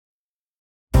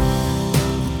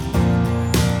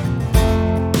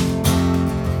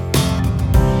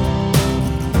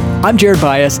I'm Jared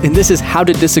Bias, and this is How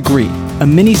to Disagree, a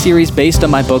mini-series based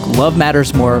on my book, Love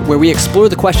Matters More, where we explore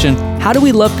the question, how do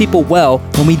we love people well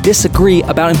when we disagree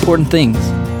about important things?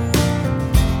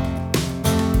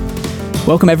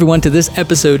 Welcome, everyone, to this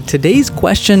episode. Today's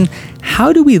question,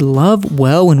 how do we love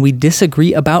well when we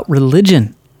disagree about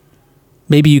religion?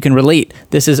 Maybe you can relate.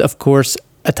 This is, of course,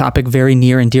 a topic very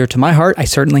near and dear to my heart. I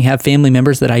certainly have family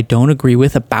members that I don't agree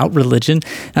with about religion.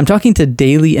 I'm talking to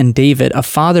Daley and David, a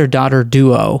father-daughter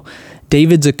duo.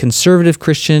 David's a conservative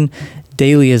Christian.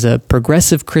 Daley is a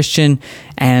progressive Christian.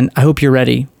 And I hope you're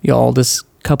ready, y'all. This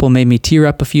couple made me tear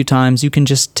up a few times. You can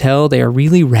just tell they are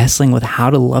really wrestling with how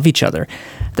to love each other.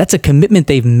 That's a commitment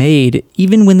they've made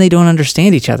even when they don't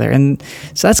understand each other. And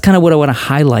so that's kind of what I want to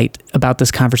highlight about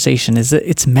this conversation is that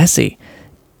it's messy.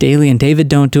 Daley and David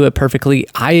don't do it perfectly.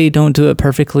 I don't do it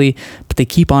perfectly, but they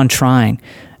keep on trying.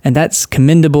 And that's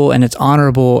commendable and it's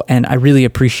honorable, and I really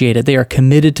appreciate it. They are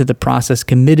committed to the process,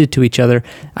 committed to each other.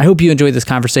 I hope you enjoyed this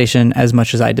conversation as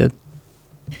much as I did.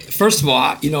 First of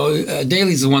all,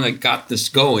 Daley's the one that got this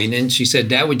going, and she said,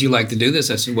 "Dad, would you like to do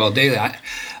this?" I said, "Well, Daley,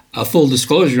 full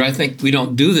disclosure, I think we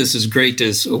don't do this as great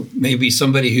as maybe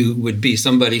somebody who would be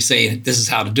somebody saying this is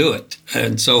how to do it."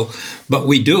 And so, but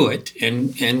we do it,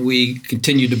 and we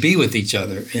continue to be with each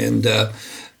other. And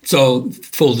so,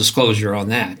 full disclosure on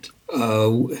that.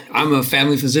 I'm a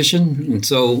family physician, and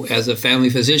so as a family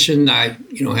physician, I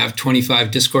have 25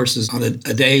 discourses on a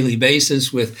daily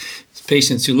basis with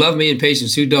patients who love me and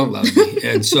patients who don't love me.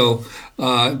 And so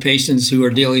patients who are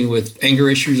dealing with anger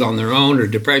issues on their own or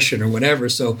depression or whatever.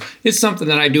 So it's something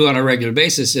that I do on a regular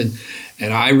basis. And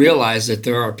I realize that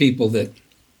there are people that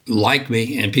like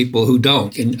me and people who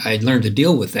don't. And I learned to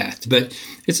deal with that. But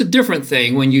it's a different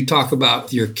thing when you talk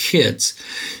about your kids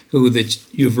that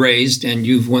you've raised and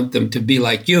you want them to be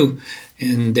like you,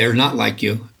 and they're not like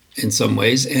you in some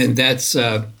ways. And that's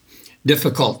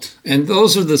difficult. And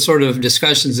those are the sort of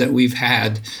discussions that we've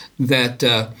had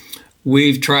that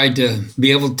we've tried to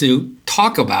be able to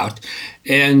talk about.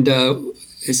 And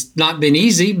it's not been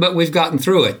easy, but we've gotten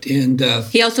through it. And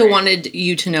he also wanted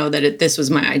you to know that this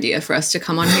was my idea for us to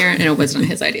come on here, and it wasn't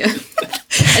his idea.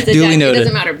 Duly noted. It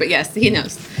doesn't matter, but yes, he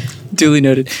knows. Duly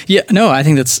noted. Yeah, no, I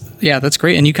think that's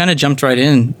great. And you kind of jumped right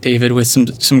in, David, with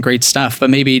some great stuff. But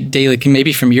maybe, Daley,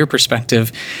 maybe from your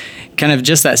perspective, kind of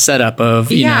just that setup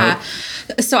of, you know.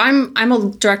 So I'm a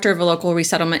director of a local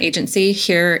resettlement agency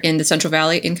here in the Central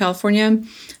Valley in California.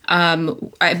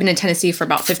 I've been in Tennessee for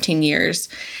about 15 years.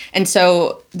 And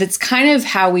so that's kind of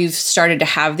how we've started to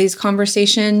have these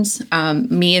conversations.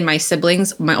 Me and my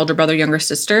siblings, my older brother, younger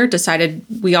sister, decided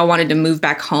we all wanted to move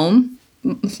back home.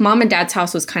 Mom and Dad's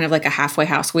house was kind of like a halfway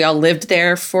house. We all lived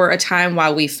there for a time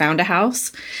while we found a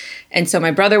house. And so my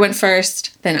brother went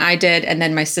first, then I did, and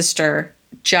then my sister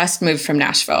just moved from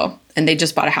Nashville, and they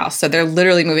just bought a house. So they're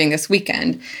literally moving this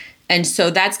weekend. And so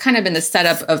that's kind of been the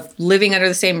setup of living under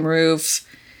the same roof.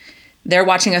 They're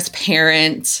watching us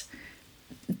parent.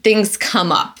 Things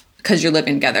come up because you're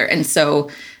living together. And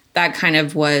so that kind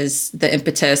of was the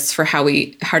impetus for how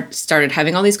we started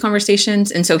having all these conversations.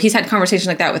 And so he's had conversations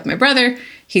like that with my brother.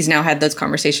 He's now had those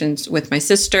conversations with my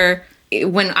sister.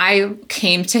 When I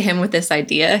came to him with this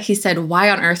idea, he said, "Why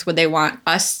on earth would they want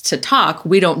us to talk?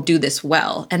 We don't do this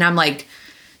well." And I'm like,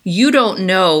 you don't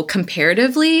know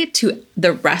comparatively to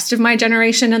the rest of my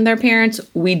generation and their parents,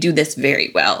 we do this very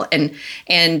well.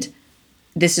 And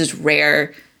this is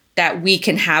rare that we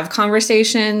can have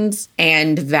conversations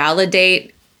and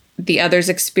validate the other's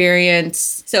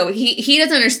experience. So he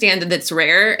doesn't understand that it's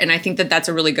rare. And I think that that's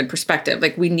a really good perspective.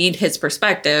 Like, we need his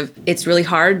perspective. It's really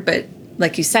hard, but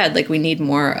like you said, like we need to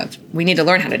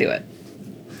learn how to do it.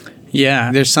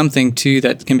 Yeah, there's something too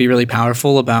that can be really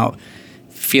powerful about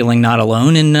feeling not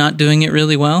alone and not doing it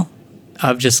really well.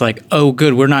 Of just like, oh,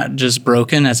 good, we're not just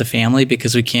broken as a family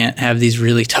because we can't have these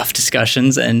really tough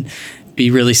discussions and be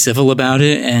really civil about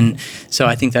it. And so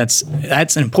I think that's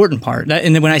an important part.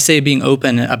 And then when I say being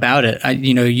open about it,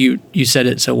 you said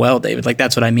it so well, David. Like,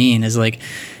 that's what I mean is like,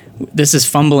 this is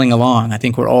fumbling along. I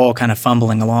think we're all kind of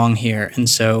fumbling along here. And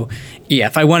so, yeah,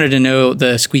 if I wanted to know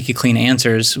the squeaky clean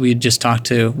answers, we'd just talk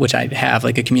to, which I have,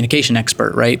 like a communication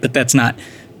expert, right? But that's not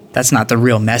the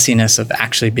real messiness of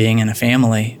actually being in a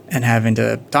family and having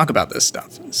to talk about this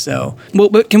stuff. So, well,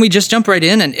 but can we just jump right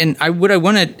in? And what I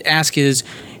want to ask is,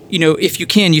 if you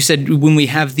can, you said when we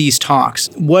have these talks,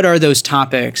 what are those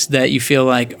topics that you feel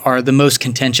like are the most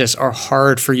contentious or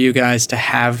hard for you guys to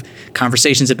have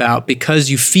conversations about because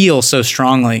you feel so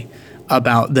strongly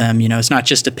about them? It's not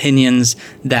just opinions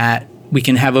that we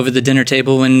can have over the dinner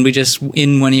table when we just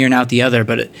in one ear and out the other,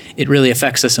 but it really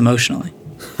affects us emotionally.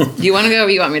 Do you want to go or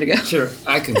you want me to go? Sure,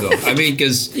 I can go. I mean,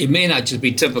 because it may not just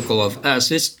be typical of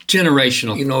us. It's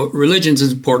generational. Religion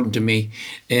is important to me.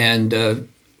 And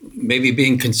maybe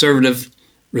being conservative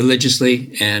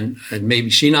religiously and maybe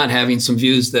she not having some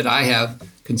views that I have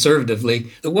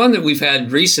conservatively. The one that we've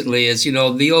had recently is,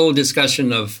 the old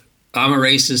discussion of I'm a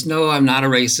racist. No, I'm not a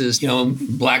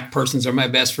racist. Black persons are my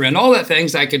best friend. All that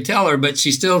things I could tell her, but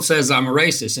she still says I'm a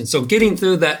racist. And so getting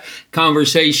through that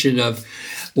conversation of,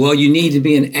 well, you need to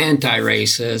be an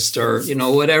anti-racist or,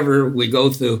 whatever we go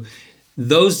through,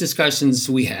 those discussions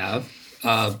we have.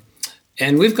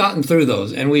 And we've gotten through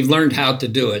those and we've learned how to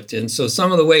do it. And so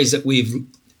some of the ways that we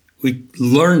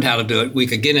learned how to do it, we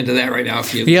could get into that right now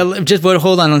if you... Yeah, just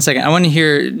hold on 1 second. I want to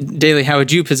hear, Daley, how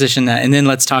would you position that? And then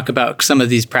let's talk about some of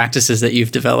these practices that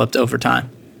you've developed over time.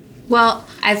 Well,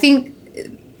 I think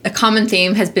a common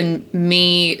theme has been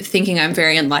me thinking I'm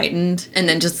very enlightened and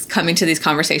then just coming to these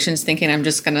conversations thinking I'm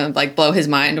just going to blow his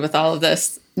mind with all of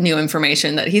this new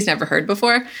information that he's never heard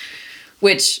before,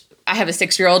 which... I have a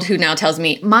 6-year-old who now tells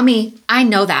me, Mommy, I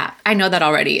know that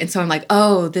already. And so I'm like,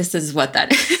 oh, this is what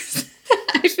that is.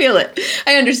 I feel it.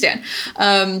 I understand.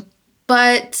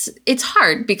 But it's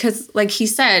hard because like he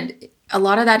said, a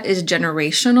lot of that is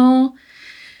generational.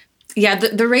 Yeah,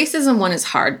 the racism one is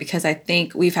hard because I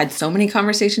think we've had so many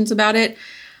conversations about it.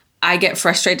 I get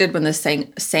frustrated when the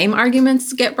same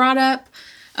arguments get brought up.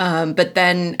 But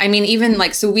then,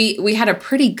 even so we had a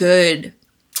pretty good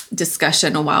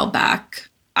discussion a while back.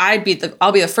 I'll be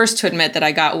the first to admit that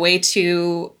I got way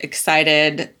too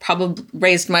excited, probably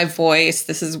raised my voice.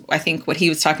 This is, I think, what he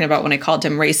was talking about when I called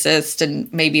him racist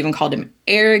and maybe even called him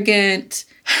arrogant.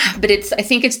 But I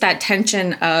think it's that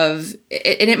tension of,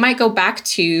 and it might go back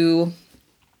to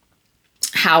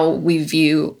how we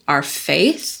view our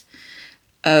faith.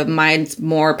 Mine's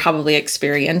more probably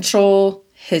experiential.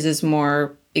 His is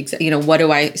more, what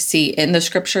do I see in the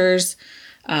scriptures?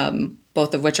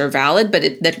 Both of which are valid, but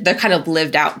they're kind of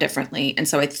lived out differently. And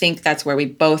so I think that's where we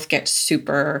both get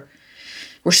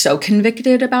we're so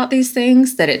convicted about these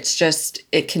things that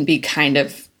it can be kind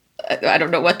of, I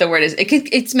don't know what the word is.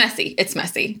 It's messy. It's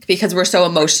messy because we're so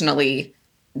emotionally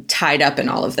tied up in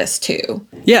all of this too.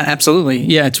 Yeah, absolutely.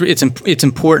 Yeah, it's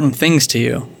important things to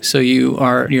you. So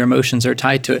your emotions are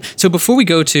tied to it. So before we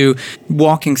go to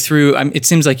walking through, it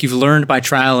seems like you've learned by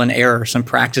trial and error some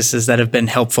practices that have been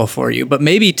helpful for you. But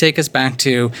maybe take us back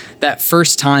to that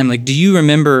first time. Do you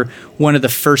remember one of the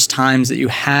first times that you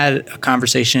had a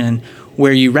conversation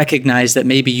where you recognized that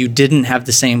maybe you didn't have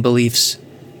the same beliefs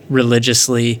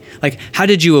religiously? How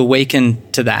did you awaken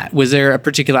to that? Was there a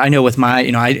particular, I know with my,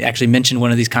 I actually mentioned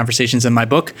one of these conversations in my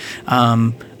book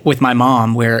with my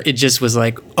mom where it just was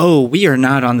like, oh, we are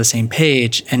not on the same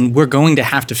page and we're going to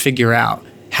have to figure out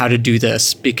how to do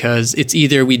this because it's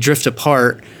either we drift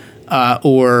apart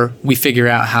or we figure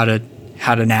out how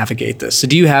to navigate this. So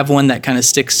do you have one that kind of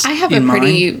sticks in mind? I have a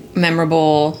pretty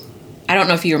memorable, I don't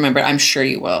know if you remember, I'm sure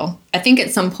you will. I think at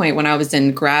some point when I was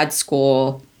in grad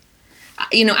school,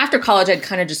 after college, I'd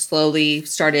kind of just slowly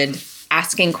started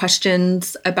asking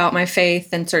questions about my faith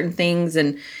and certain things.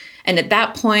 And at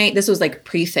that point, this was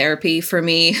pre-therapy for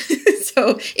me.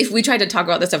 So if we tried to talk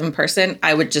about this stuff in person,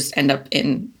 I would just end up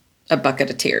in a bucket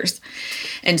of tears.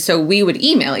 And so we would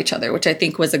email each other, which I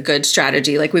think was a good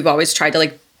strategy. We've always tried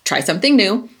to try something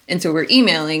new. And so we're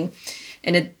emailing.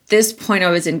 And at this point,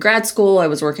 I was in grad school. I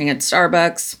was working at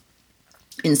Starbucks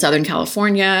in Southern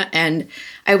California. And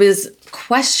I was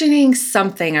questioning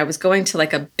something. I was going to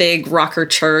a big rocker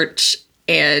church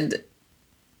and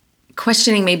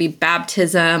questioning maybe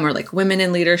baptism or women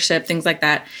in leadership, things like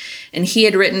that. And he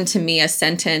had written to me a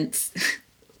sentence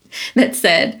that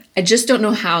said, I just don't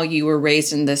know how you were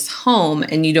raised in this home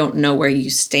and you don't know where you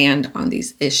stand on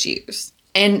these issues.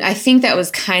 And I think that was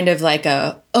kind of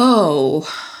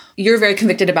you're very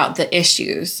convicted about the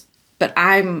issues, but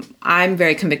I'm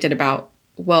very convicted about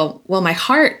well, my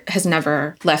heart has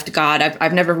never left God.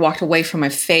 I've never walked away from my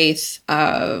faith.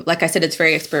 Like I said, it's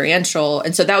very experiential.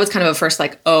 And so that was kind of a first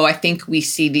I think we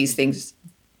see these things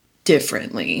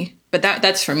differently. But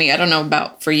that's for me. I don't know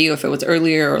about for you if it was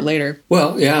earlier or later.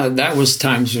 Well, yeah, that was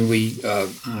times when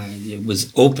it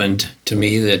was opened to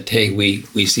me that, hey,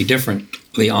 we see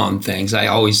differently on things. I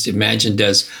always imagined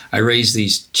as I raised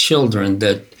these children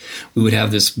that we would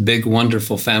have this big,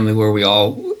 wonderful family where we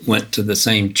all went to the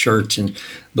same church and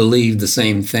believed the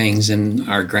same things, and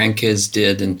our grandkids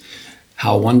did, and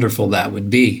how wonderful that would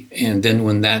be. And then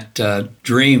when that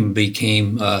dream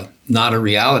became not a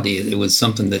reality, it was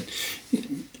something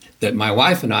that my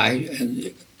wife and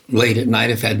I late at night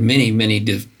have had many, many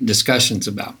discussions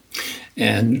about.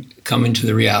 and coming to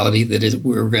the reality that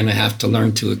we're going to have to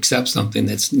learn to accept something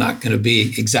that's not going to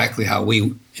be exactly how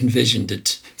we envisioned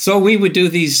it. So we would do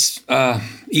these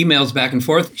emails back and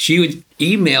forth. She would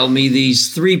email me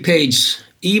these 3-page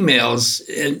emails.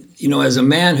 And, as a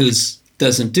man who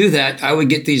doesn't do that, I would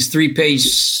get these 3-page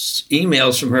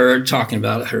emails from her talking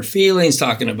about her feelings,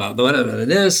 talking about whatever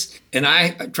this. And I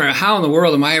try, how in the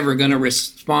world am I ever going to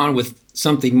respond with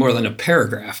something more than a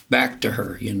paragraph back to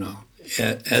her,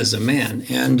 as a man?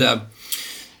 And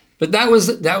but that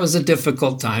was a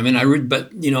difficult time, and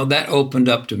that opened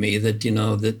up to me that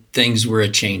that things were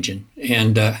a-changing,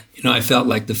 and I felt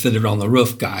like the Fiddler on the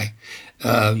Roof guy,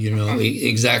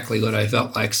 exactly what I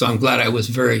felt like. So I'm glad I was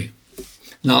very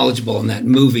knowledgeable in that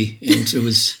movie, and it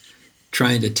was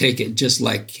trying to take it just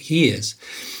like he is.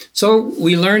 So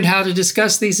we learned how to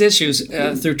discuss these issues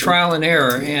through trial and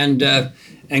error,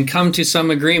 and come to some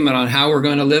agreement on how we're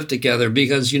going to live together,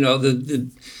 because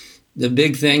the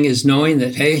big thing is knowing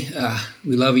that, hey,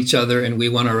 we love each other and we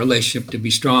want our relationship to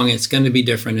be strong. It's going to be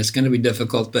different. It's going to be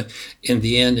difficult. But in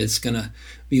the end, it's going to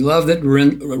be love that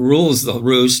rules the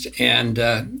roost. And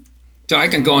so I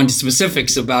can go into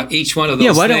specifics about each one of those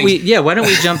things. Why don't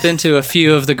we jump into a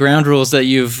few of the ground rules that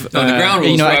you've... the ground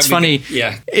rules. It's funny.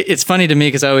 Yeah. It's funny to me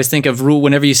because I always think of rule.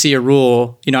 Whenever you see a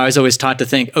rule, I was always taught to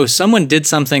think, someone did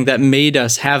something that made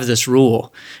us have this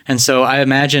rule. And so I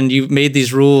imagine you made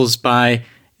these rules by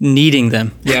needing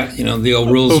them. Yeah, the old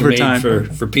rules over are made time.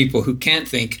 for people who can't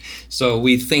think. So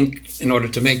we think in order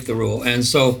to make the rule. And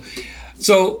so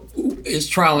it's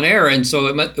trial and error. And so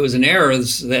it was an error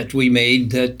that we made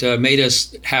that made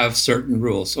us have certain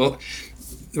rules. So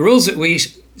the rules that we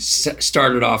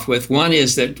started off with, one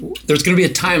is that there's going to be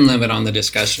a time limit on the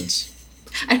discussions.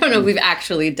 I don't know if we've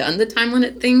actually done the time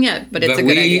limit thing yet, but it's a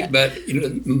good idea. But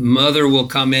mother will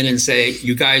come in and say,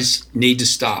 you guys need to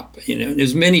stop.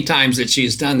 There's many times that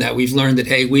she's done that. We've learned that,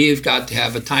 hey, we've got to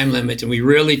have a time limit, and we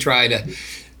really try to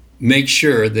make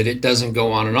sure that it doesn't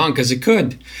go on and on, because it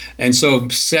could. And so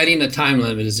setting a time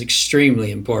limit is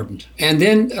extremely important. And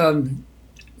then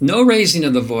no raising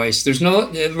of the voice.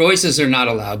 Voices are not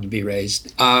allowed to be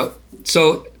raised.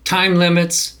 So time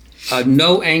limits,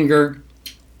 no anger.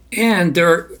 And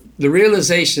the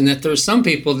realization that there are some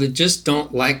people that just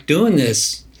don't like doing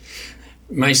this.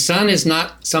 My son is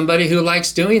not somebody who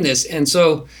likes doing this. And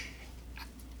so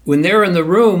when they're in the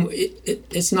room,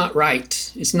 it's not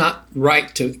right. It's not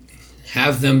right to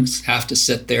have them have to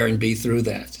sit there and be through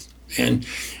that. And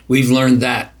we've learned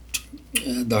that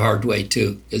the hard way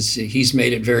too, because he's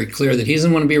made it very clear that he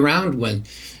doesn't want to be around when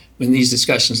these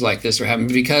discussions like this are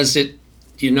happening, because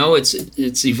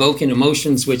it's evoking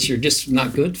emotions which are just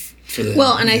not good for them.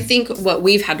 Well, and I think what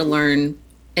we've had to learn,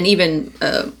 and even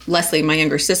Leslie, my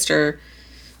younger sister,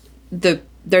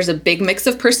 there's a big mix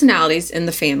of personalities in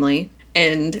the family,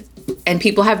 and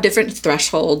people have different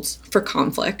thresholds for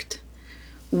conflict.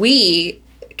 We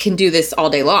can do this all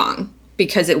day long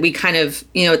because we kind of,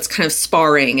 it's kind of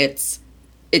sparring, it's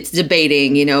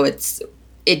debating,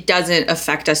 it doesn't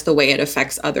affect us the way it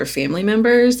affects other family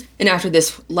members. And after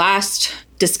this last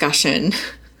discussion,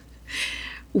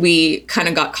 we kind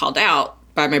of got called out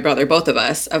by my brother, both of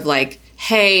us, of like,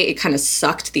 hey, it kind of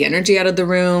sucked the energy out of the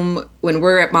room. When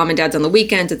we're at mom and dad's on the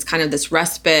weekends, it's kind of this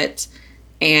respite,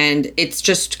 and it's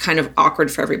just kind of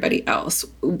awkward for everybody else.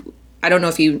 I don't know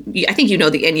if I think the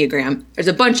Enneagram. There's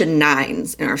a bunch of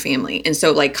 9s in our family. And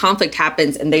so like conflict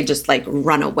happens and they just like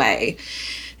run away.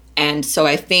 And so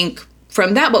I think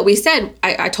from that, what we said,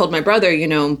 I told my brother,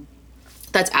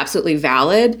 that's absolutely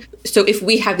valid. So if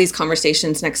we have these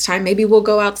conversations next time, maybe we'll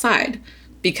go outside,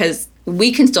 because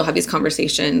we can still have these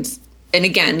conversations. And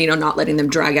again, not letting them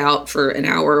drag out for an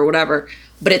hour or whatever.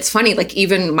 But it's funny, like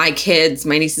even my kids,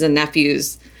 my nieces and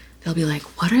nephews, they'll be like,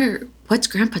 what's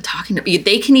grandpa talking about?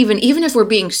 They can even if we're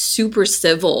being super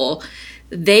civil,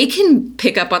 they can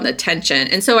pick up on the tension.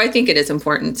 And so I think it is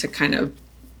important to kind of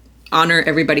honor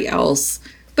everybody else.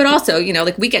 But also,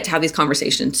 like we get to have these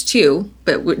conversations too,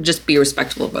 but just be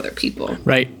respectful of other people.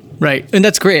 Right. And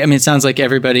that's great. I mean, it sounds like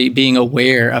everybody being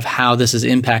aware of how this is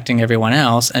impacting everyone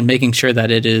else and making sure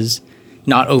that it is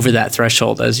not over that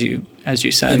threshold, as you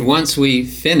said. And once we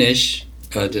finish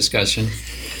a discussion,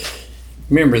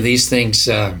 remember these things,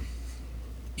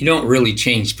 you don't really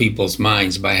change people's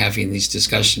minds by having these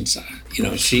discussions.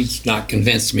 She's not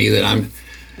convinced me that I'm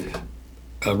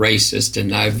a racist,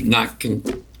 and I've not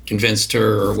convinced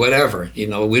her or whatever.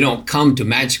 We don't come to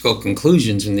magical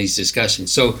conclusions in these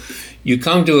discussions. So you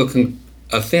come to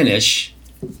a finish,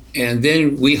 and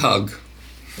then we hug.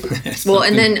 Well,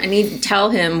 and then I need to tell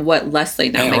him what Leslie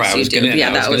now makes you do.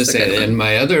 And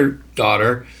my other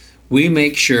daughter, we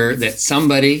make sure that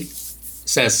somebody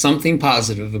says something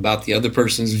positive about the other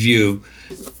person's view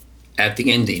at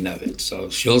the ending of it. So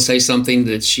she'll say something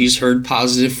that she's heard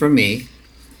positive from me,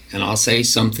 and I'll say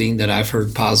something that I've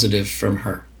heard positive from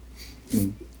her.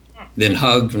 And then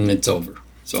hug, and it's over.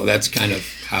 So that's kind of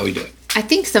how we do it. I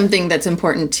think something that's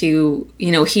important to,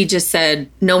 he just said,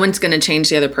 no one's going to change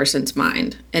the other person's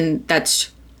mind. And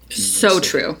that's so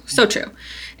true. So true.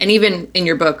 And even in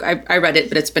your book, I read it,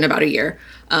 but it's been about a year.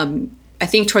 I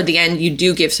think toward the end, you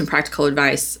do give some practical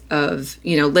advice of,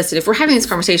 listen, if we're having these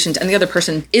conversations and the other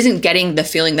person isn't getting the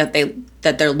feeling that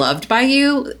they're loved by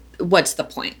you, what's the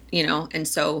point, And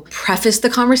so preface the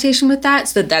conversation with that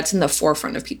so that that's in the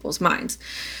forefront of people's minds.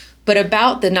 But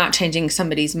about the not changing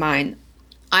somebody's mind,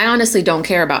 I honestly don't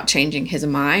care about changing his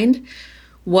mind.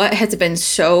 What has been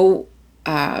so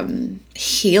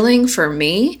healing for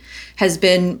me has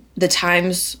been the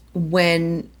times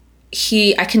when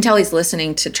I can tell he's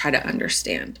listening to try to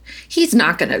understand. He's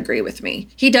not going to agree with me.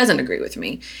 He doesn't agree with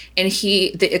me. And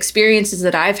the experiences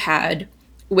that I've had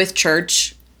with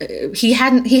church, he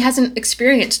hasn't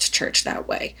experienced church that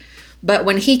way. But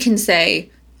when he can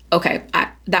say, okay,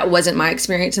 that wasn't my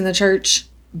experience in the church,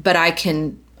 but I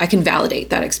can validate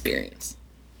that experience.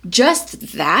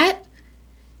 Just that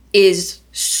is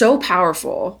so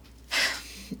powerful.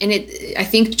 And I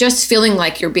think just feeling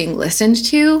like you're being listened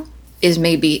to is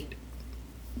maybe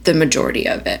the majority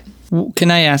of it. Can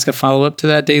I ask a follow-up to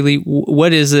that, Daley?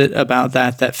 What is it about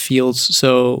that feels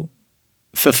so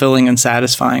fulfilling and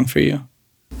satisfying for you?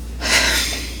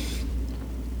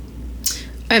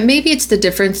 Maybe it's the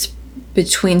difference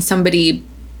between somebody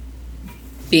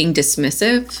being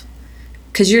dismissive,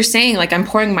 because you're saying, like, I'm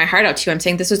pouring my heart out to you. I'm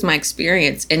saying this was my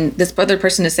experience. And this other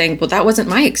person is saying, well, that wasn't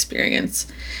my experience.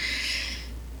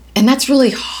 And that's really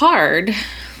hard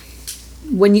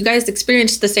when you guys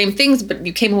experienced the same things, but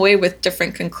you came away with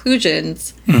different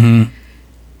conclusions. Mm-hmm.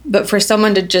 But for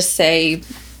someone to just say,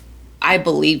 I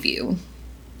believe you.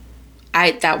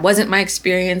 That wasn't my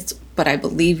experience, but I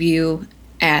believe you.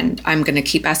 And I'm going to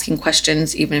keep asking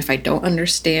questions, even if I don't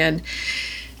understand.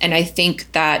 And I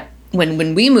think that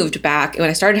when we moved back, when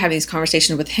I started having these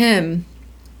conversations with him,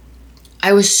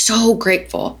 I was so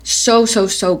grateful,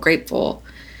 so grateful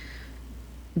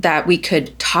that we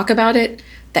could talk about it,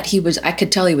 that I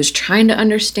could tell he was trying to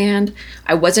understand.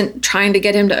 I wasn't trying to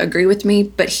get him to agree with me,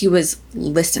 but he was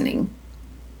listening.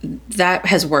 That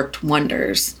has worked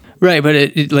wonders. Right, but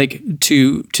it like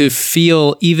to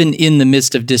feel even in the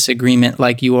midst of disagreement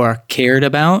like you are cared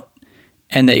about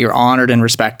and that you're honored and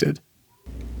respected.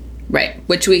 Right,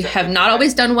 which we have not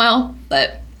always done well,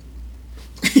 but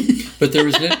but there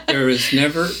was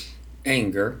never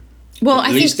anger. Well,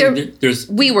 I think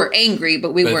we were angry,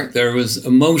 but we weren't. There was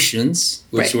emotions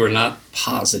which right. were not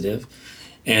positive,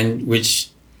 and which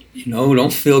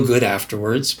don't feel good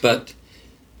afterwards. But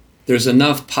there's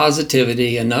enough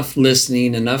positivity, enough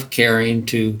listening, enough caring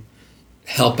to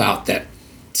help out that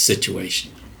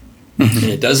situation. Mm-hmm. And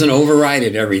it doesn't override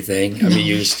it everything. I mean,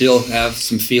 you still have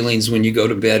some feelings when you go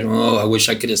to bed. Oh, I wish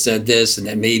I could have said this, and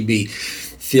that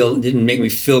didn't make me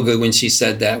feel good when she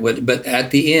said that. But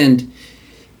at the end,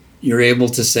 you're able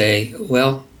to say,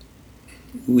 well,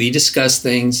 we discussed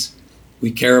things,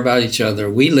 we care about each other,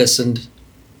 we listened,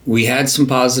 we had some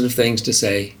positive things to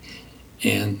say,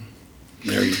 and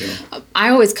there you go. I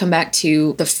always come back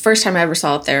to the first time I ever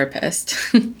saw a therapist,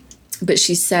 but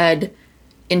she said,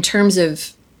 in terms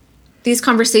of these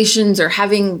conversations or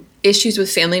having issues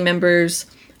with family members,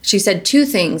 she said two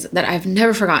things that I've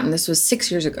never forgotten. This was 6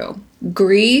 years ago.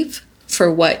 Grieve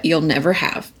for what you'll never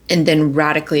have, and then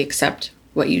radically accept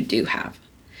what you do have.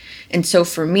 And so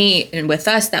for me and with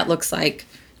us, that looks like,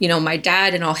 my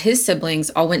dad and all his siblings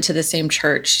all went to the same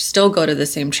church, still go to the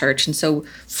same church. And so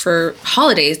for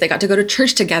holidays, they got to go to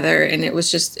church together. And it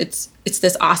was just, it's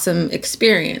this awesome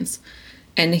experience.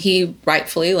 And he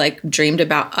rightfully dreamed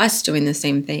about us doing the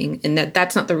same thing, and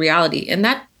that's not the reality. And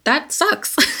that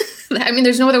sucks. I mean,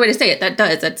 there's no other way to say it. That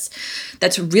does.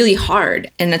 That's really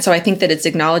hard. And so I think that it's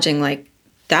acknowledging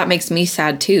that makes me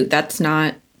sad too.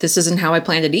 This isn't how I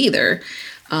planned it either.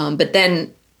 But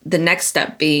then the next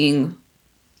step being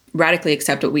radically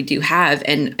accept what we do have.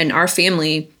 And in our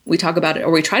family, we talk about it,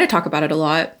 or we try to talk about it a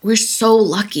lot. We're so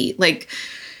lucky.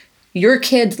 Your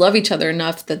kids love each other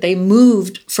enough that they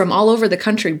moved from all over the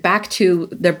country back to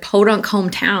their podunk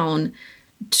hometown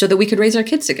so that we could raise our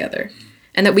kids together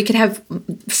and that we could have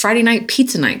Friday night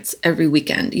pizza nights every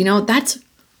weekend. That's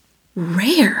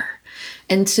rare.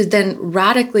 And to then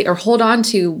radically or hold on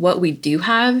to what we do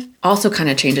have also kind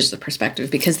of changes the perspective,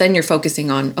 because then you're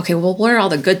focusing on, okay, well, what are all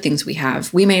the good things we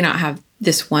have? We may not have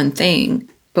this one thing,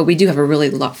 but we do have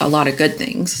a lot of good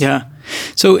things. Yeah.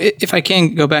 So if I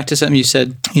can go back to something you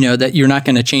said, that you're not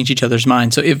going to change each other's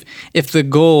minds. So if the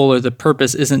goal or the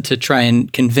purpose isn't to try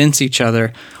and convince each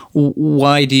other,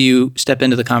 why do you step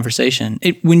into the conversation?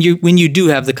 When you do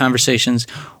have the conversations,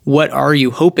 what are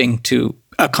you hoping to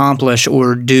accomplish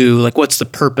or do? Like, what's the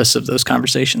purpose of those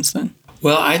conversations then?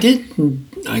 Well, I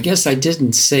guess I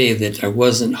didn't say that I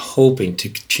wasn't hoping to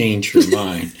change her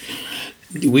mind.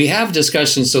 We have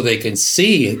discussions so they can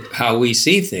see how we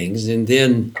see things, and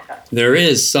then there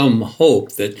is some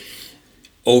hope that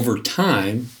over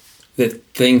time that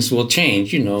things will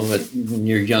change. That when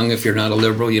you're young, if you're not a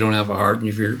liberal, you don't have a heart, and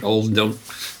if you're old,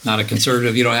 not a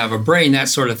conservative, you don't have a brain, that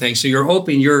sort of thing. So you're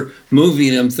hoping you're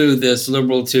moving them through this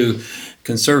liberal to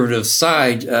conservative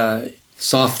side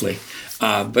softly.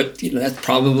 But that's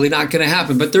probably not going to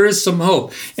happen. But there is some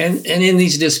hope. And in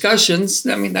these discussions,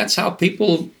 that's how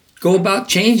people go about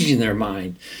changing their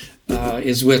mind,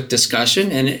 is with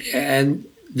discussion and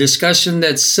discussion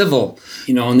that's civil.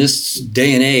 In this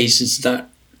day and age, it's not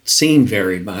seen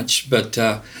very much, but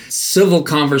civil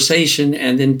conversation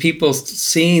and then people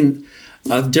seeing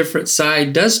a different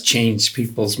side does change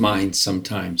people's minds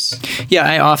sometimes. Yeah,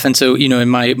 I often, in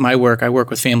my work, I work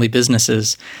with family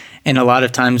businesses. And a lot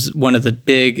of times one of the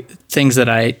big things that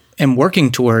I am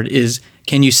working toward is,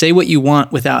 can you say what you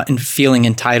want without feeling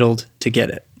entitled to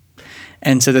get it?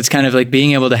 And so that's kind of like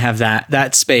being able to have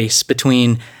that space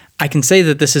between, I can say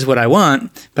that this is what I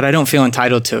want, but I don't feel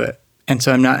entitled to it. And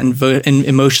so I'm not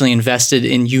emotionally invested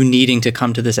in you needing to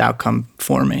come to this outcome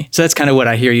for me. So that's kind of what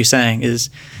I hear you saying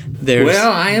is there's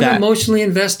Well, I am emotionally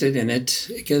invested in it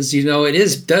because,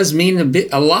 it does mean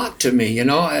a lot to me,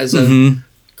 as a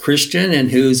Christian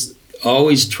and who's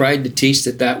always tried to teach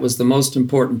that was the most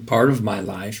important part of my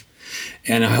life.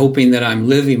 And I'm hoping that I'm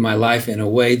living my life in a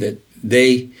way that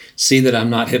they see that I'm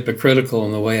not hypocritical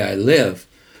in the way I live.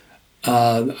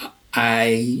 And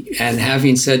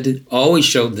having said, always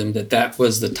showed them that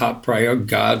was the top priority,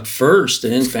 God first,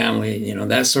 and then family,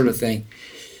 that sort of thing.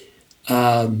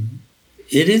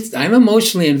 It is. I'm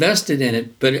emotionally invested in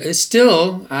it, but it's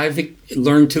still, I've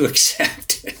learned to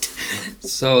accept it.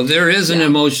 So there is an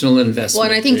emotional investment.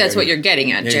 Well, and I think that's what you're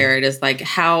getting at, Jared, is like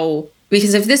how,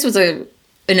 because if this was an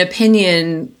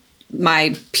opinion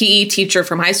my PE teacher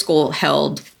from high school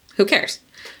held, who cares?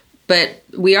 But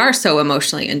we are so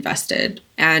emotionally invested.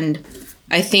 And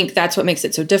I think that's what makes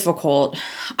it so difficult.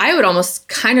 I would almost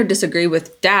kind of disagree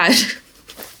with Dad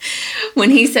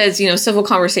when he says, civil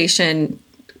conversation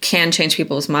can change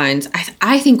people's minds.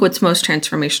 I think what's most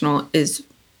transformational is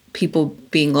people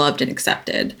being loved and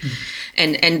accepted.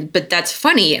 But that's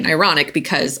funny and ironic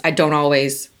because I don't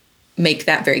always make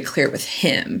that very clear with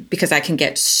him because I can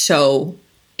get so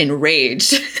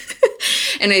enraged.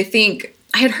 And I think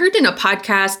I had heard in a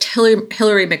podcast,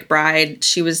 Hillary McBride,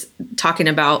 she was talking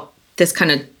about this kind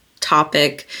of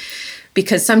topic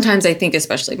because sometimes I think,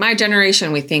 especially my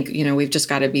generation, we think, we've just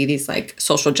got to be these like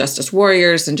social justice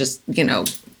warriors and just,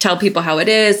 tell people how it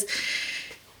is,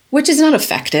 which is not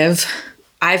effective.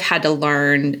 I've had to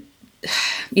learn,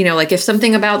 like if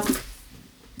something about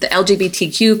the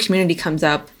LGBTQ community comes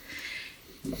up,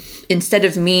 instead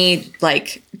of me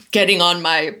like getting on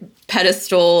my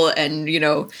pedestal and,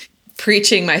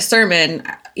 preaching my sermon,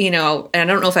 and I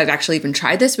don't know if I've actually even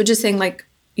tried this, but just saying like,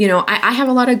 I have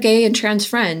a lot of gay and trans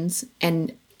friends.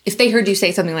 And if they heard you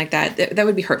say something like that, that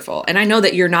would be hurtful. And I know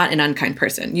that you're not an unkind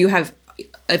person. You have,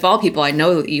 of all people, I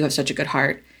know that you have such a good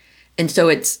heart. And so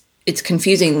it's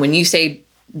confusing when you say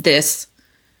this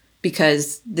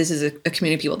because this is a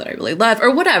community of people that I really love or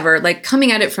whatever, like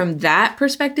coming at it from that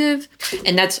perspective.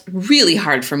 And that's really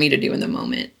hard for me to do in the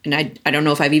moment. And I don't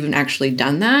know if I've even actually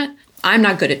done that. I'm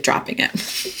not good at dropping it.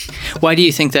 Why do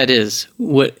you think that is?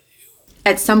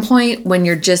 At some point when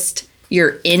you're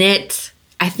in it,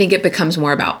 I think it becomes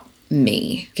more about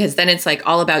me because then it's like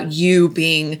all about you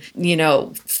being,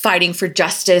 fighting for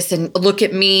justice and look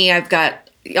at me, I've got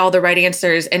all the right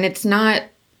answers. And it's not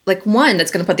like one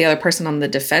that's going to put the other person on the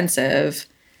defensive.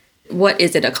 What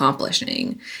is it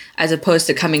accomplishing? As opposed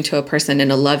to coming to a person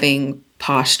in a loving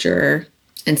posture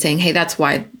and saying, hey, that's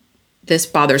why this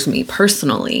bothers me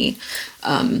personally,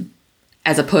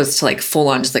 as opposed to like full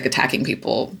on just like attacking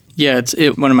people. Yeah,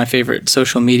 one of my favorite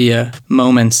social media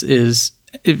moments is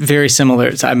very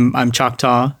similar. I'm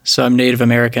Choctaw, so I'm Native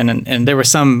American, and there was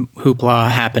some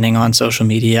hoopla happening on social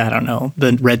media. I don't know,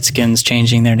 the Redskins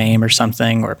changing their name or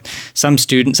something, or some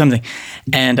student, something.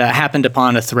 And I happened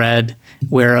upon a thread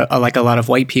where like a lot of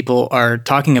white people are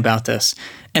talking about this.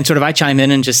 And sort of I chime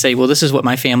in and just say, well, this is what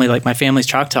my family's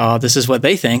Choctaw, this is what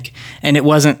they think. And it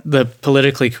wasn't the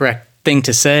politically correct thing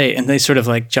to say. And they sort of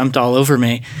like jumped all over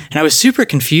me. And I was super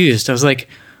confused. I was like,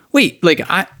 wait, like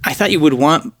I thought you would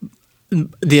want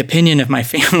the opinion of my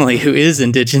family who is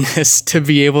Indigenous to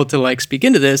be able to like speak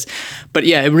into this. But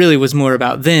yeah, it really was more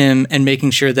about them and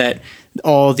making sure that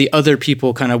all the other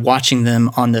people kind of watching them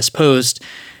on this post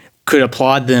could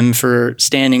applaud them for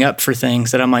standing up for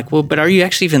things that I'm like, well, but are you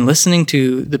actually even listening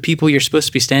to the people you're supposed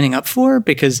to be standing up for?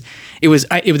 Because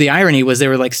the irony was there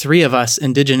were like 3 of us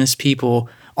Indigenous people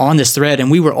on this thread,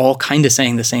 and we were all kind of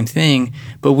saying the same thing,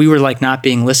 but we were like not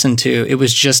being listened to. It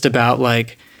was just about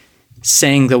like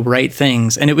saying the right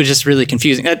things, and it was just really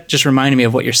confusing. That just reminded me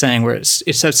of what you're saying, where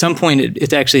it's at some point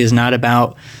it actually is not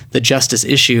about the justice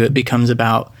issue. It becomes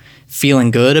about feeling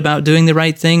good about doing the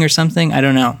right thing or something. I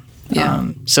don't know. Yeah.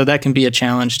 So that can be a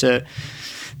challenge to,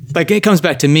 like, it comes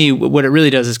back to me. What it really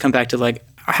does is come back to like,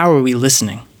 how are we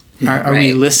listening? Are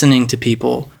we listening to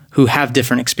people who have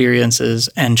different experiences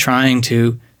and trying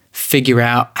to figure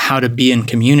out how to be in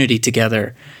community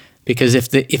together? Because if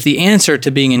the answer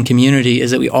to being in community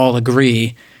is that we all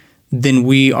agree, then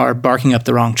we are barking up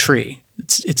the wrong tree.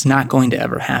 It's not going to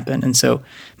ever happen. And so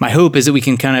my hope is that we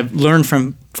can kind of learn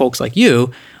from folks like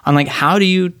you on like how do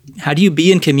you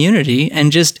be in community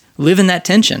and just live in that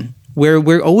tension where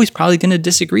we're always probably going to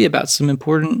disagree about some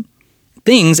important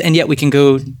things, and yet we can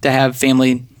go to have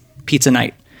family pizza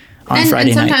night on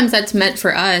Friday night. And sometimes that's meant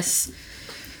for us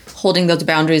holding those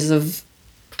boundaries of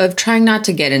trying not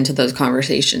to get into those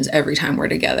conversations every time we're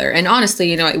together. And honestly,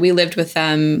 you know, we lived with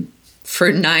them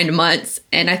for 9 months,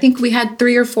 and I think we had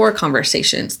 3 or 4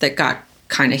 conversations that got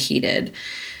kind of heated.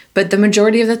 But the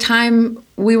majority of the time,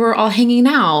 we were all hanging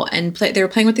out, and they were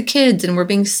playing with the kids, and we're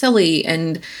being silly,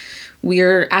 and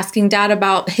we're asking Dad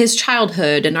about his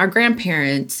childhood and our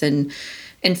grandparents, and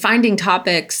finding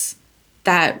topics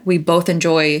that we both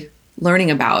enjoy learning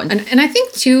about. And I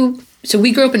think too, so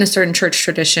we grew up in a certain church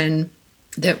tradition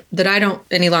that I don't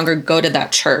any longer go to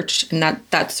that church, and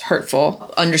that's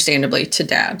hurtful, understandably, to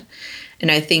Dad.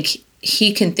 And I think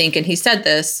he can think, and he said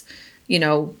this, you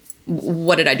know,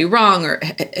 what did I do wrong, or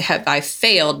have I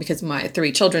failed because my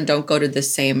 3 children don't go to the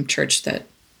same church that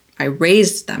I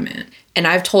raised them in? And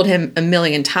I've told him a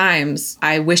million times,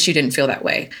 I wish you didn't feel that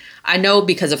way. I know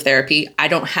because of therapy, I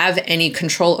don't have any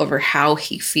control over how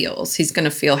he feels. He's going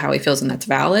to feel how he feels, and that's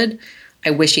valid.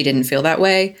 I wish he didn't feel that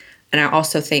way. And I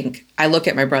also think, I look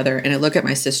at my brother and I look at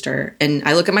my sister and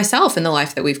I look at myself in the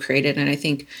life that we've created. And I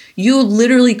think you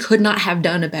literally could not have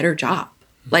done a better job.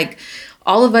 Like,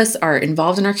 all of us are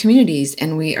involved in our communities,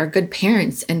 and we are good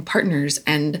parents and partners,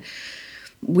 and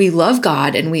we love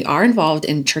God, and we are involved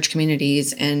in church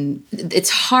communities. And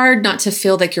it's hard not to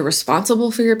feel like you're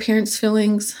responsible for your parents'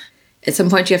 feelings. At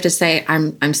some point you have to say,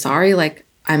 I'm sorry. Like,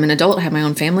 I'm an adult, I have my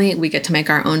own family. We get to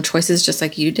make our own choices just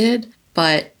like you did.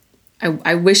 But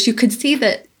I wish you could see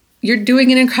that you're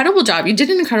doing an incredible job. You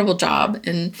did an incredible job.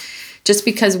 And just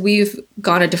because we've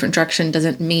gone a different direction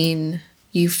doesn't mean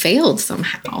you failed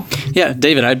somehow. Yeah,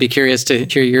 David, I'd be curious to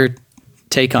hear your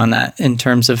take on that in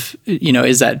terms of, you know,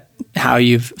 is that how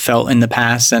you've felt in the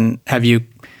past? And have you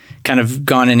kind of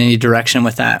gone in any direction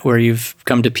with that where you've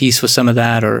come to peace with some of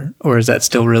that, or is that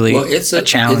still really a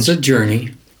challenge? It's a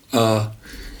journey.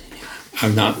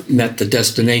 I've not met the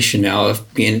destination now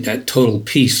of being at total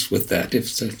peace with that,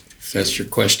 if that's your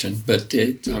question. But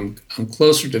I'm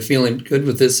closer to feeling good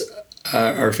with this,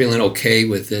 or feeling okay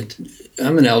with it.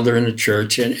 I'm an elder in the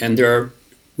church, and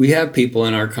we have people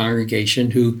in our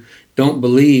congregation who don't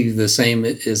believe the same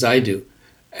as I do,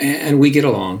 and we get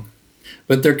along.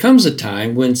 But there comes a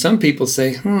time when some people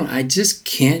say, I just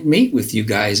can't meet with you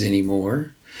guys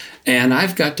anymore, and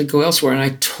I've got to go elsewhere, and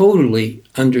I totally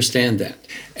understand that.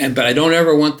 But I don't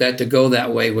ever want that to go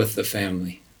that way with the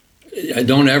family. I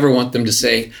don't ever want them to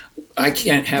say, I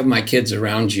can't have my kids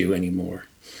around you anymore.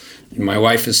 And my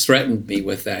wife has threatened me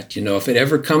with that. You know, if it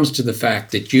ever comes to the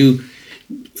fact that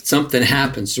something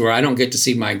happens where I don't get to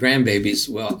see my grandbabies,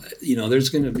 well, you know, there's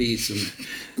going to be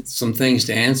some things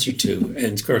to answer to.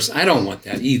 And of course, I don't want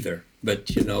that either. But,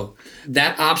 you know,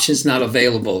 that option's not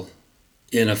available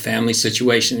in a family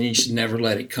situation, and you should never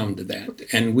let it come to that.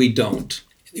 And we don't.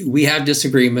 We have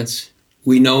disagreements.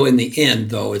 We know in the end,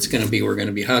 though, we're going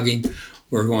to be hugging.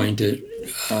 We're going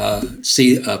to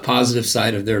see a positive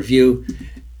side of their view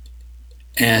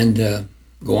and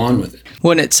go on with it.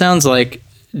 Well, it sounds like,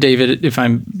 David, if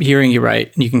I'm hearing you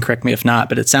right, and you can correct me if not,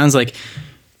 but it sounds like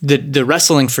the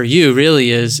wrestling for you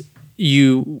really is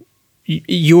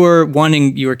you're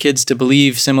wanting your kids to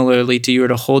believe similarly to you, or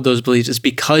to hold those beliefs, is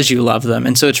because you love them.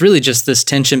 And so it's really just this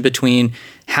tension between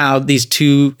how these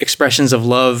two expressions of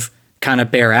love kind of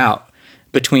bear out.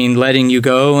 between letting you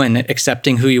go and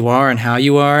accepting who you are and how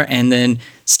you are, and then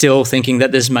still thinking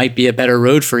that this might be a better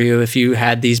road for you if you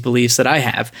had these beliefs that I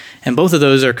have. And both of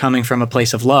those are coming from a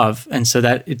place of love. And so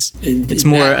that it's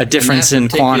more a difference in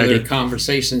quantity. That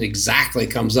conversation exactly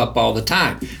comes up all the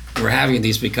time. We're having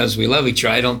these because we love each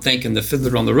other. I don't think in The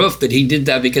Fiddler on the Roof that he did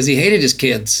that because he hated his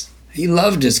kids. He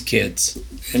loved his kids,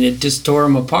 and it just tore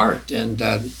him apart. And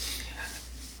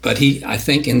but I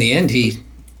think in the end, he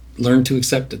learned to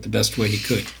accept it the best way he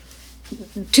could.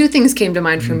 Two things came to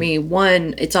mind for me.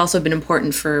 One, it's also been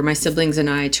important for my siblings and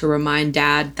I to remind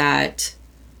Dad that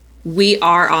we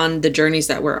are on the journeys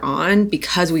that we're on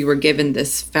because we were given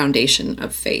this foundation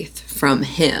of faith from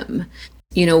him.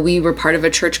 You know, we were part of a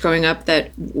church growing up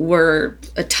that were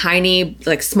a tiny,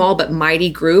 like small but mighty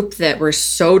group that were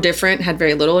so different, had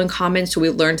very little in common. So we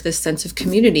learned this sense of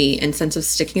community and sense of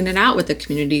sticking it out with the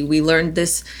community. We learned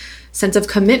this sense of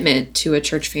commitment to a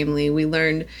church family. We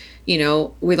learned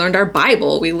our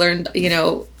Bible. We learned,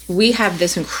 we have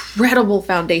this incredible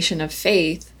foundation of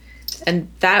faith,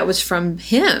 and that was from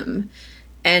him.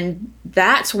 And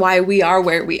that's why we are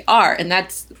where we are. And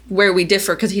that's where we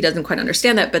differ because he doesn't quite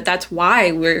understand that. But that's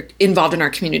why we're involved in our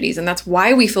communities. And that's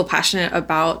why we feel passionate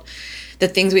about the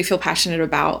things we feel passionate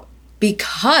about,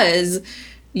 because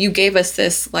you gave us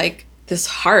this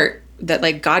heart that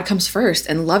like God comes first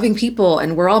and loving people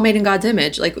and we're all made in God's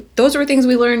image. Like those were things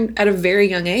we learned at a very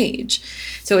young age.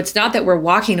 So it's not that we're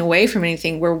walking away from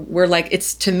anything. We're like,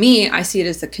 it's, to me, I see it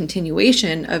as the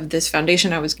continuation of this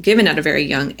foundation I was given at a very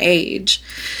young age.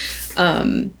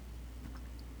 I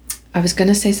was going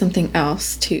to say something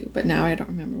else too, but now I don't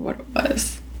remember what it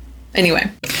was. Anyway.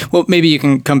 Well, maybe you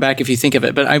can come back if you think of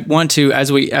it, but I want to,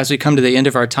 as we come to the end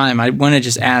of our time, I want to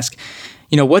just ask,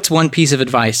 what's one piece of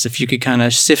advice, if you could kind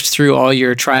of sift through all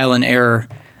your trial and error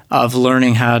of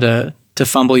learning how to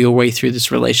fumble your way through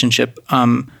this relationship?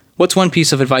 What's one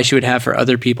piece of advice you would have for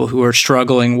other people who are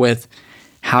struggling with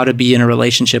how to be in a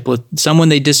relationship with someone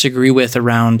they disagree with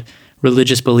around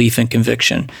religious belief and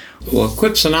conviction? Well, a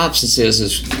quick synopsis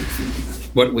is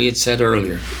what we had said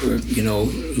earlier.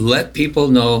 Let people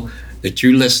know that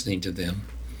you're listening to them.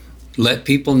 Let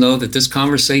people know that this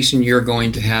conversation you're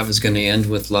going to have is going to end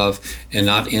with love and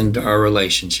not end our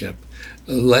relationship.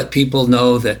 Let people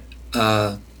know that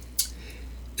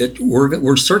that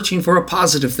we're searching for a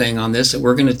positive thing on this that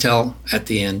we're going to tell at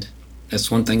the end.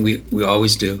 That's one thing we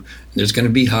always do. There's going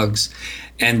to be hugs,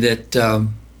 and that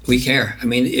we care. I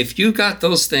mean, if you got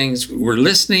those things, we're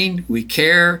listening, we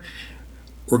care,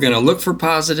 we're going to look for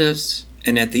positives,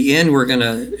 and at the end,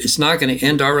 it's not going to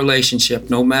end our relationship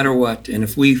no matter what. And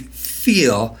if we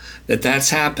feel that that's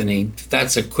happening,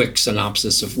 that's a quick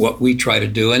synopsis of what we try to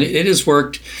do. And it has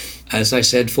worked. As I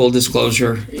said, full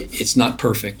disclosure, it's not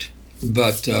perfect,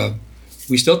 but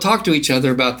we still talk to each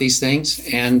other about these things,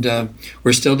 and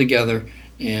we're still together.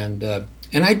 And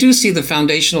I do see the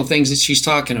foundational things that she's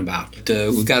talking about.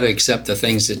 We've got to accept the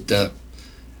things that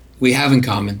we have in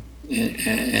common,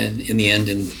 and in the end,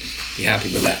 and be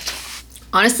happy with that.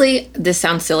 Honestly, this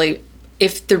sounds silly.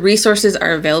 If the resources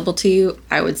are available to you,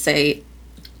 I would say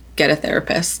get a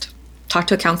therapist, talk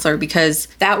to a counselor, because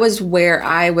that was where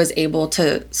I was able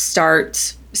to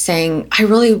start saying, I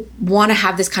really want to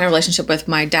have this kind of relationship with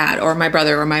my dad or my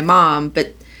brother or my mom,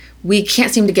 but we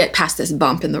can't seem to get past this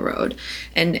bump in the road.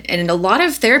 And a lot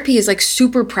of therapy is like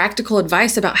super practical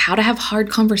advice about how to have hard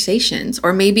conversations,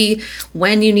 or maybe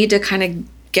when you need to kind of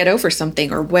get over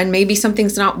something, or when maybe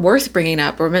something's not worth bringing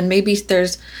up, or when maybe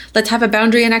let's have a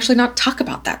boundary and actually not talk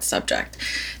about that subject.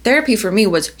 Therapy for me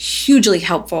was hugely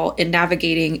helpful in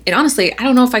navigating. And honestly, I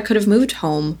don't know if I could have moved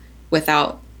home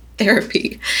without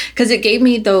therapy, because it gave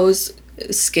me those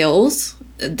skills,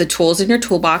 the tools in your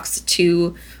toolbox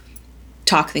to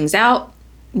talk things out,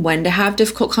 when to have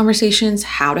difficult conversations,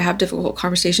 how to have difficult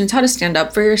conversations, how to stand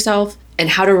up for yourself, and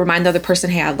how to remind the other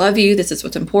person, hey, I love you. This is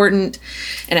what's important.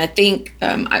 And I think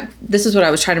this is what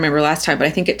I was trying to remember last time, but I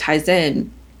think it ties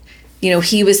in.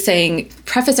 He was saying,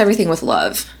 preface everything with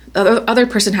love. The other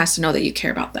person has to know that you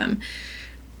care about them.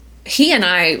 He and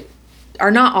I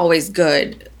are not always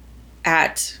good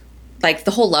at like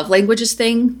the whole love languages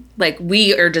thing. Like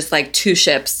we are just like two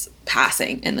ships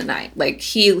passing in the night. Like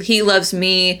he loves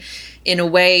me in a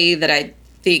way that I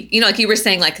think, like you were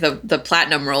saying, like the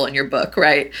platinum rule in your book,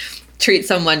 right?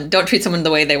 Don't treat someone the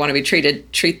way they want to be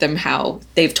treated. Treat them how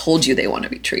they've told you they want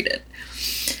to be treated.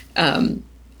 And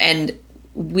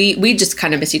we just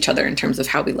kind of miss each other in terms of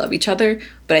how we love each other.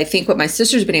 But I think what my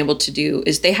sister's been able to do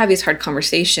is they have these hard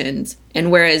conversations.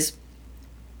 And whereas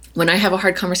when I have a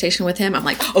hard conversation with him, I'm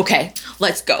like, okay,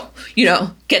 let's go,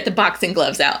 get the boxing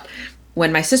gloves out.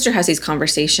 When my sister has these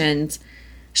conversations,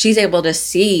 she's able to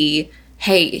see,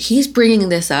 hey, he's bringing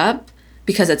this up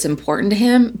because it's important to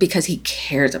him, because he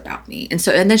cares about me. And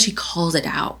then she calls it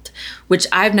out, which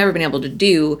I've never been able to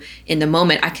do in the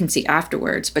moment. I can see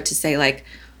afterwards, but to say like,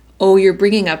 oh, you're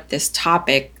bringing up this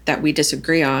topic that we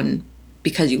disagree on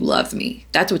because you love me.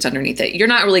 That's what's underneath it. You're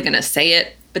not really going to say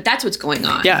it, but that's what's going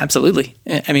on. Yeah, absolutely.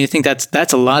 I mean, I think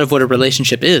that's a lot of what a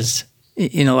relationship is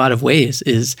in a lot of ways,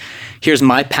 is here's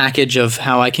my package of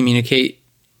how I communicate,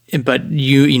 but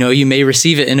you may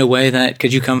receive it in a way that,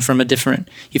 because you come from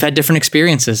you've had different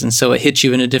experiences, and so it hits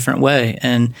you in a different way.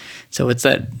 And so it's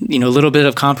that, little bit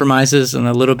of compromises and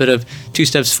a little bit of 2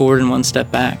 steps forward and 1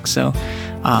 step back. So,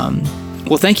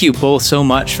 well, thank you both so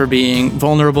much for being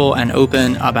vulnerable and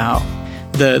open about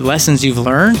the lessons you've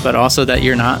learned, but also that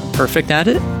you're not perfect at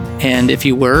it. And if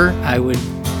you were, I would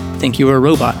think you were a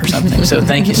robot or something. So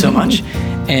thank you so much.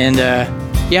 And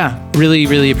really,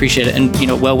 really appreciate it.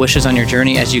 And, well wishes on your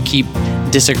journey as you keep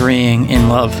disagreeing in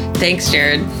love. Thanks,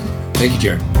 Jared. Thank you,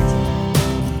 Jared.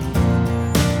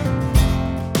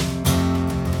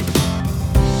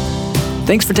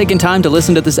 Thanks for taking time to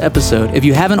listen to this episode. If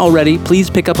you haven't already, please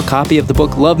pick up a copy of the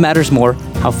book Love Matters More: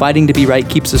 How Fighting to Be Right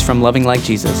Keeps Us from Loving Like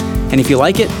Jesus. And if you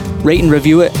like it, rate and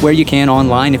review it where you can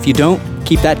online. If you don't,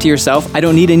 keep that to yourself. I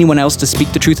don't need anyone else to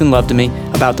speak the truth and love to me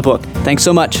about the book. Thanks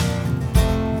so much.